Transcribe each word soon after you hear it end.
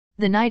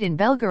The night in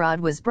Belgorod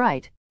was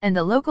bright, and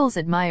the locals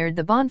admired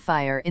the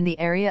bonfire in the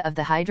area of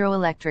the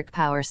hydroelectric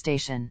power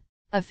station.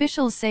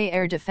 Officials say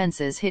air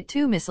defenses hit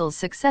 2 missiles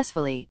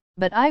successfully,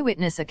 but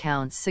eyewitness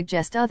accounts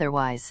suggest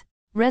otherwise.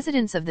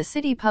 Residents of the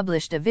city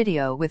published a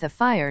video with a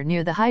fire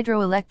near the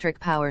hydroelectric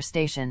power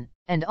station,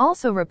 and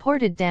also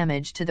reported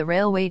damage to the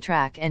railway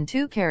track and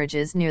 2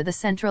 carriages near the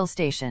central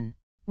station.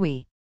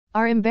 We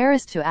are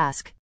embarrassed to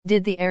ask,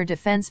 did the air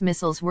defense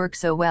missiles work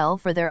so well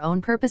for their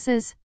own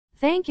purposes?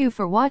 Thank you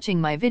for watching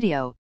my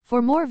video.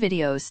 For more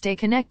videos, stay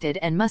connected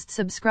and must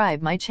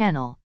subscribe my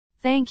channel.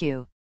 Thank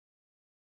you.